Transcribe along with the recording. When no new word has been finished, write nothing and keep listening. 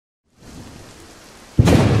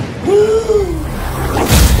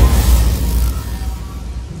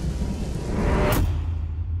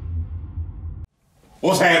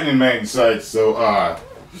What's happening, Magnus? So,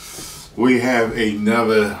 we have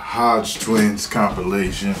another Hodgetwins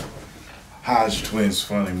compilation. Hodgetwins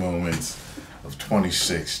Funny Moments of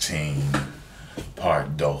 2016,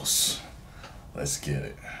 Part Dos. Let's get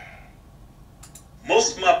it.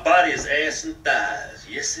 Most of my body is ass and thighs.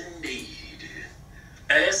 Yes, indeed.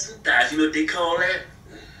 Ass and thighs. You know what they call that?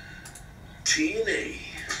 TNA.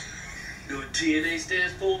 You know what TNA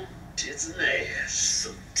stands for? Tits and ass.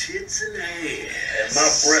 Some tits and ass. And my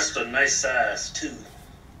breasts are nice size, too.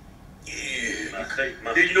 Yeah.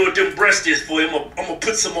 Then you know what them breasts is for? I'm gonna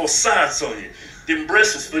put some more size on you. Them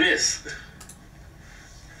breasts is for this.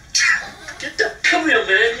 Come here,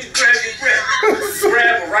 man. You grab your breath.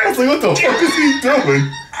 Grab it right. I was like, what the fuck is he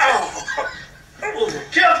doing? Ow.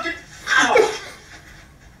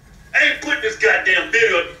 I ain't putting this goddamn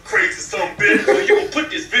video up, you crazy son of a bitch. So you gonna put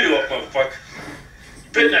this video up, motherfucker.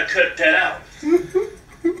 You better not cut that out.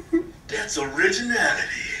 That's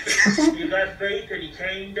originality. You got faith and he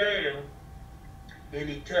came down and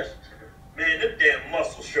he touched her. Man, them damn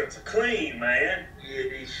muscle shirts are clean, man. Yeah,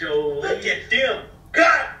 they sure. Look at them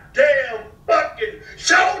goddamn fucking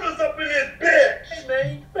shoulders up in this bitch. Hey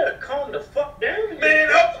man, you better calm the fuck down. Man,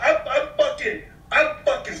 I'm fucking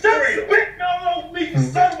stop thrilled. Spitting all over me, you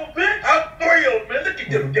son of a bitch. I'm thrilled, man. Look at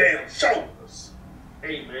them damn shoulders.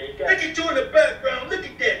 Hey man, look at you in the background. Look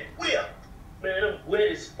at that whip. Man, I'm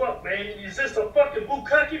wet as fuck, man. Is this a fucking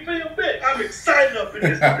bukkake film, bitch? I'm excited up in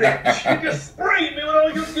this bitch. You just sprayed me with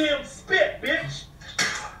all your damn spit, bitch.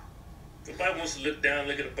 Somebody wants to look down,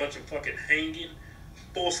 look at a bunch of fucking hanging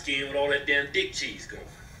foreskin with all that damn dick cheese going.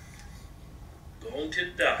 Go on to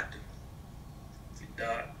the doctor. See,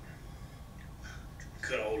 doc,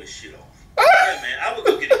 cut all this shit off. Yeah, man, I would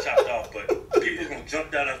go get it chopped off, but people are gonna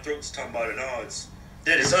jump down our throats talking about it all.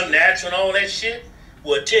 That is unnatural and all that shit.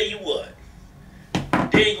 Well, I tell you what.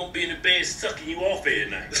 They ain't gonna be in the bed sucking you off every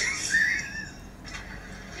night.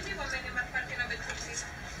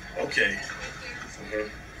 Okay.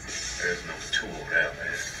 There's no tool out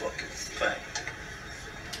there. It's fucking fact.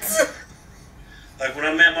 Like when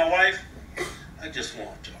I met my wife, I just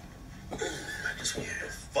wanted to. I just wanted to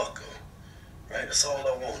fuck her. Right? That's all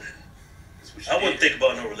I wanted. I wouldn't think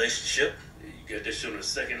about no relationship. You got that shit on the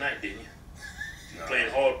second night, didn't you? No. Playing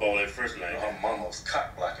hardball that first night. Her mama was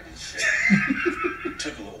cock blocking and shit.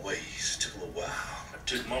 Took a little ways. Took a little while. I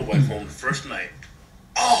took my wife home the first night.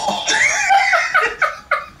 Oh!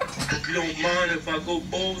 You don't mind if I go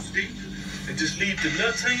balls deep and just leave the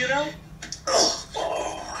nuts hanging out?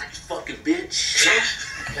 Oh, you fucking bitch.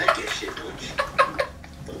 I get shit, don't you?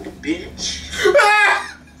 Fucking bitch.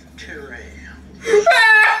 Tyrone.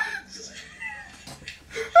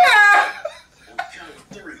 On the count of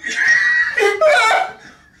 3.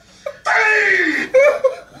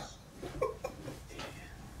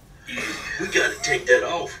 We gotta take that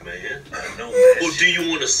off, man. I know, man. Or do you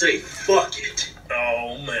want to say fuck it?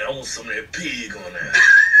 Oh, man, I want some of that pig on that.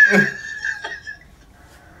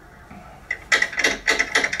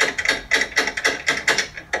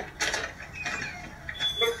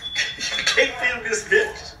 You can't film this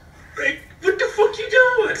bitch. Hey, what the fuck you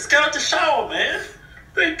doing? Just got out the shower, man.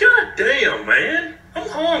 Man, goddamn, man. I'm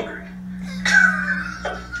hungry.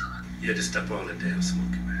 Yeah, just stop all that damn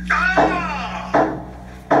smoking, man. Ah!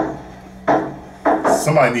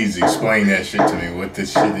 Somebody needs to explain that shit to me, what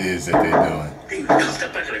this shit is that they're doing. Hey,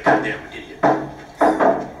 step back in that goddamn idiot.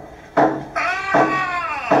 Ah!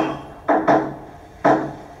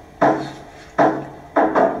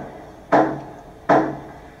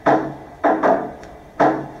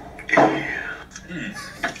 Yeah.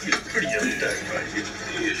 It's pretty young thing right here.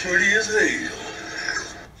 It's pretty as hell.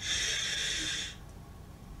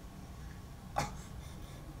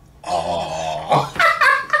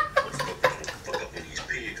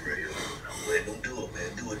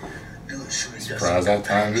 Surprise, that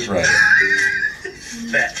time is right.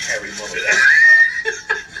 Fat, hairy motherfucker.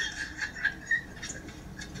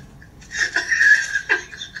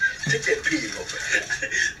 Take that pig over.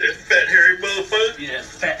 That fat, hairy motherfucker? Yeah,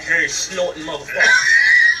 fat, hairy, snorting motherfucker.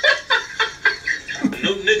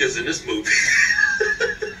 No niggas in this movie.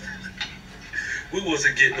 We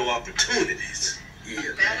wasn't getting no opportunities.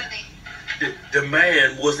 Yeah, man. The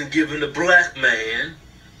man wasn't giving the black man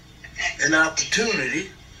an opportunity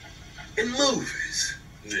in movies.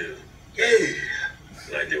 Yeah.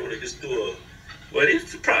 Like they want to just do a. Well,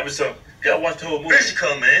 it's probably something. Gotta watch the whole movie. Here she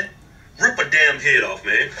come, man. Rip her damn head off,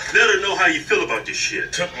 man. Let her know how you feel about this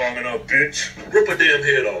shit. Took long enough, bitch. Rip her damn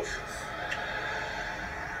head off.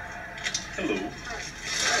 Hello.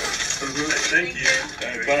 Thank you.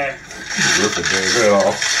 Bye. Rip the damn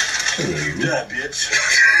off. Good job, bitch.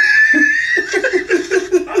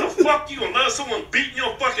 How the fuck you gonna love someone beating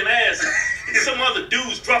your fucking ass and some other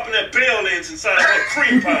dudes dropping their bell ends inside of her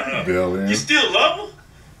cream pie hut? Bell ends. You still love her?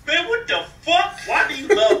 Man, what the fuck? Why do you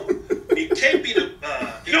love her? It can't be the,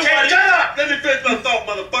 shut up! Let me finish my thought,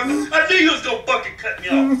 motherfucker. I knew you was gonna fucking cut me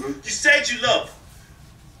off. You said you love her.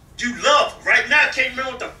 You love her. Right now, I can't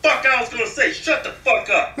remember what the fuck I was gonna say. Shut the fuck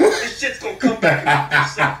up. This shit's gonna come back.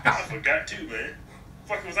 I forgot too, man.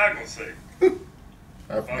 What the fuck was I gonna say?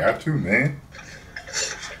 I forgot to, man.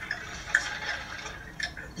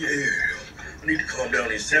 Yeah, I need to calm down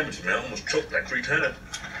these sandwiches, man. I almost choked like 3 times.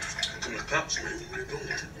 Where my pops, man? Where they going?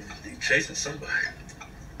 They chasing somebody.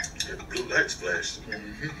 Yeah, the blue lights flashed.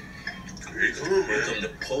 Mm-hmm. Here they come, man. Here come the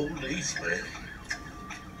police, man. Where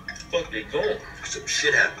the fuck they going? Some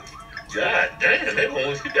shit happened. God damn, they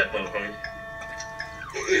gonna hit that motherfucker.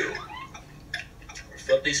 Oh, hell. What the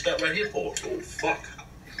fuck they stopped right here for? Oh, fuck.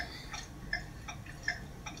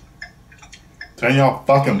 Turn your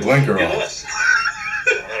fucking blinker Get off. us.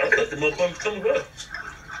 I thought the motherfuckers coming up.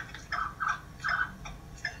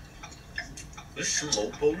 There's some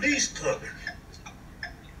more police coming.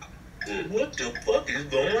 What the fuck is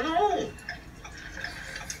going on?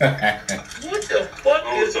 What the fuck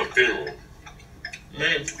is... it's a funeral.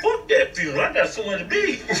 Man, fuck that funeral. I got somewhere to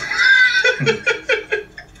be.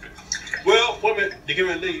 Well, wait a minute. You give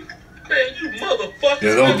me a leave. Man, you motherfuckers.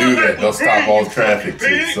 Yeah, they'll do that. They'll stop all traffic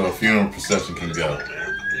too, so a funeral procession can go.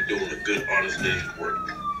 Man, you're doing a good, honest day's work.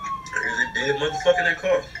 There's a dead motherfucker in that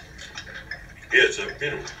car. Yeah, it's a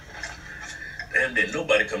funeral. Damn, didn't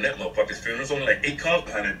nobody come to that motherfucker's funeral. There's only like 8 cars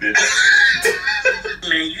behind that bitch.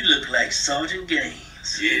 Man, you look like Sergeant Gaines.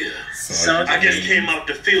 Yeah. Sergeant I just Gaines. came out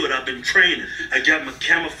the field. I've been training. I got my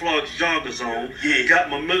camouflage joggers on. Yeah. Got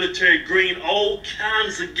my military green, all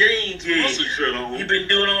kinds of Gaines muscle shirt on. You been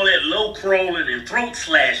doing all that low crawling and throat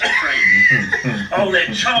slashing training. All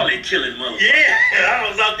that Charlie killing motherfucker. Yeah, I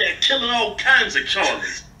was out there killing all kinds of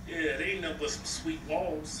Charlies. Yeah, they ain't nothing but some sweet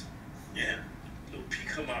walls. Yeah. Little pee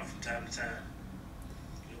come out from time to time.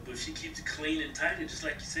 But she keeps it clean and tidy, just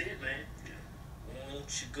like you said, man. Yeah.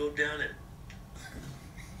 Won't you go down and...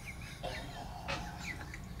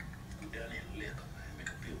 go down there and lick her, man. Make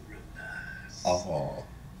her feel real nice. Oh.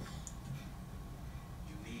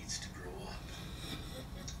 You needs to grow up.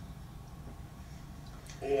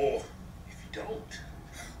 Or, if you don't,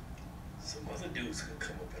 some other dudes could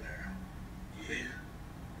come up in there. Yeah.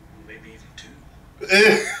 Maybe even 2.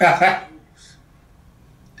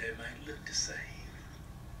 They might look the same.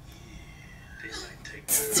 They might take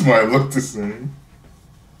This might look the same.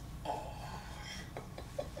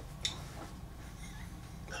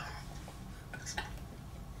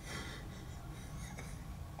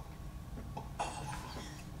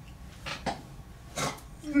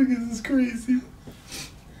 This is crazy.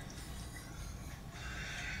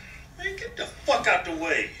 Man, get the fuck out the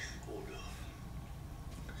way. Hold up.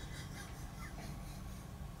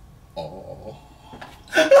 Oh.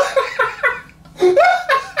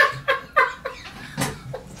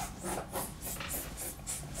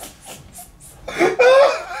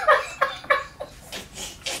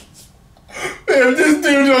 Man, this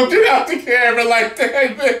dude don't get out the camera like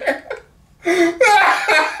that, man.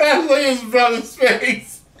 Look at his brother's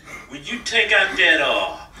face. Would you take out that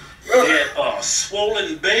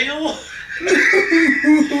swollen bale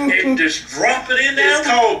and just drop it in there? It's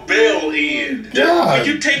called bell end. God. Would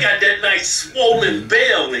you take out that nice swollen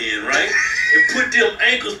bell end, right? And put them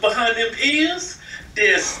ankles behind them ears?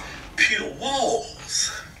 There's pure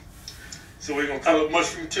walls. So we're gonna call it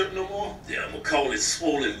mushroom tip no more? Yeah, I'm gonna call it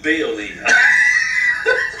swollen bell end.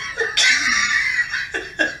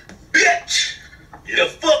 Bitch! The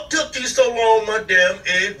fuck took you so long, my damn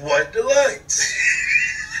egg white delights?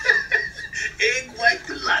 Egg white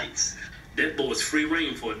delights. That boy's free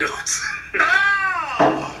reign for adults.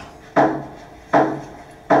 Ah!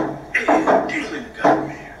 Hey, demon got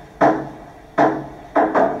me.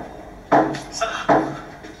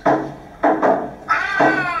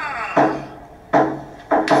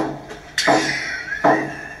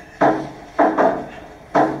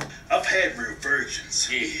 I've had real virgins.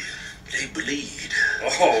 Yeah. They bleed.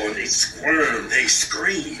 Oh, they squirm, they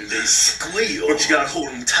scream, they squeal. But you gotta hold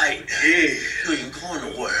them tight. Yeah. You ain't going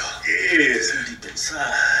nowhere. Yeah. It's deep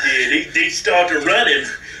inside. Yeah, they start to running,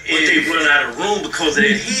 but they run out of room because of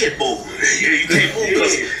that headboard. Yeah, you can't move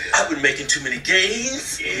because I've been making too many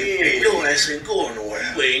gains. Yeah. Your ass ain't going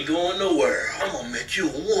nowhere. You ain't going nowhere. I'm gonna make you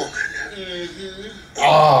a woman. Mm-hmm.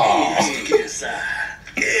 Oh. Yeah, stick it inside.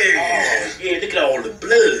 Yeah. Oh, yeah, look at all the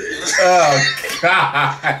blood. Oh,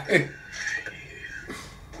 God.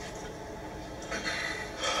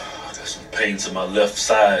 some pains on my left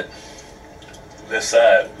side. Left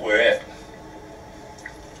side, where at?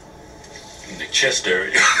 In the chest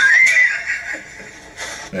area.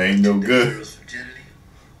 That ain't no good. Girl's virginity.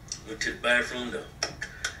 Went to the bathroom to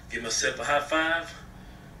give myself a high five.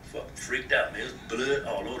 Fucking freaked out, man. There's blood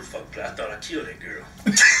all over the fucking place. I thought I killed that girl.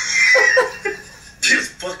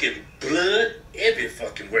 Just fucking blood every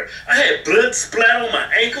fucking where. I had blood splat on my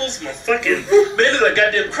ankles, my fucking man, look like a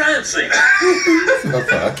goddamn crime scene. I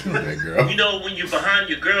thought I killed that girl. You know when you're behind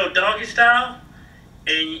your girl doggy style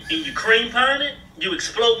and you cream pine it, you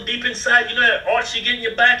exploding deep inside, you know that arch you get in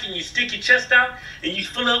your back and you stick your chest out and you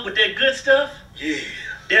fill up with that good stuff? Yeah.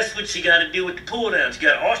 That's what you gotta do with the pull downs. You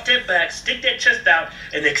gotta arch that back, stick that chest out,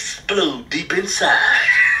 and explode deep inside.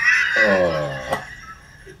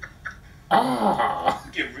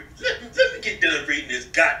 Let me get done reading this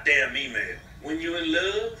goddamn email. When you're in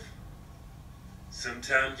love,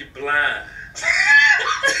 sometimes you're blind.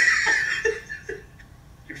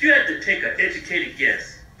 If you had to take an educated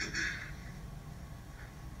guess,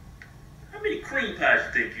 how many cream pies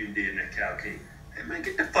you think you did in that cow cake? Hey man,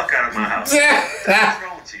 get the fuck out of my house. What's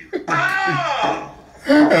wrong with you? Oh!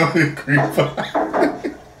 How many cream pie?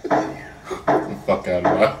 Get the fuck out of my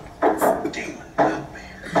house. Demon, man.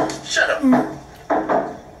 Shut up.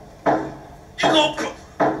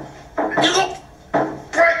 You go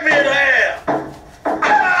break me in half.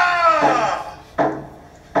 Ah!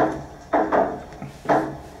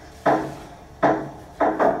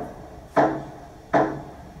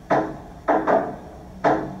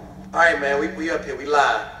 Alright, man, we up here, we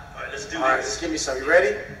live. Alright, let's do this. Alright, let's give me some. You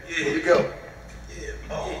ready? Yeah. Here we go. Yeah.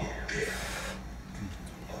 Oh, yeah.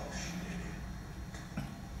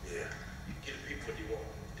 Yeah. You give the people what they want.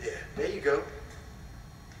 Yeah, there you go.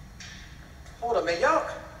 Hold up, man, y'all.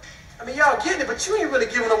 I mean, y'all getting it, but you ain't really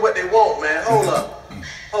giving them what they want, man. Hold up.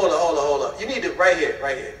 Hold up. You need it right here.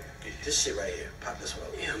 This shit right here. Pop this one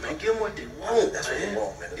over. Yeah, man, give them what they want. That's what they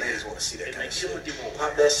want, man. The ladies want to see that Yeah, kind man, of give shit. them what they want.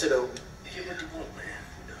 Pop that shit open. Give them what they want, man.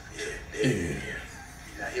 Yeah, there you go.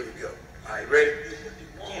 Now, here we go. Alright, ready?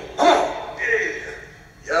 Oh!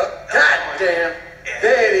 Yeah. Yup. God damn.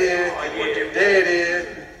 There it is. There it is.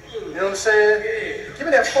 You know what I'm saying? Give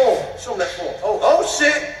me that form. Show them that form. Oh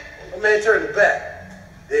shit. My man turned it back.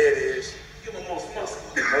 There it is. Give them most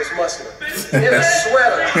muscular. Most muscular. In a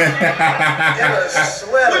sweater. In a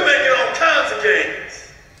sweater. We're making all kinds of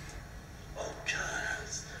games. All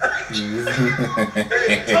kinds. Hey,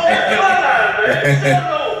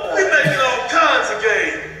 we're making all kinds of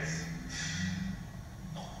games.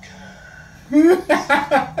 All kinds.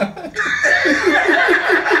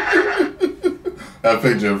 That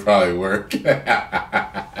picture would probably work.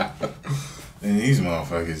 And these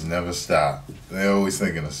motherfuckers never stop. They're always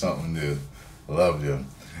thinking of something new. Love them.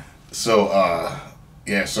 So,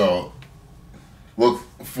 yeah, so look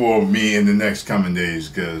for me in the next coming days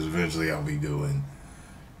because eventually I'll be doing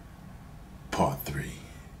part 3.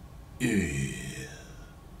 Yeah.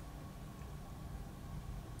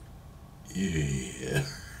 Yeah.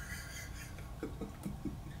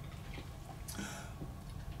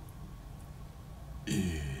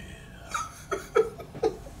 Yeah.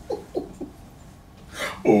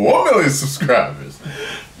 1 million subscribers.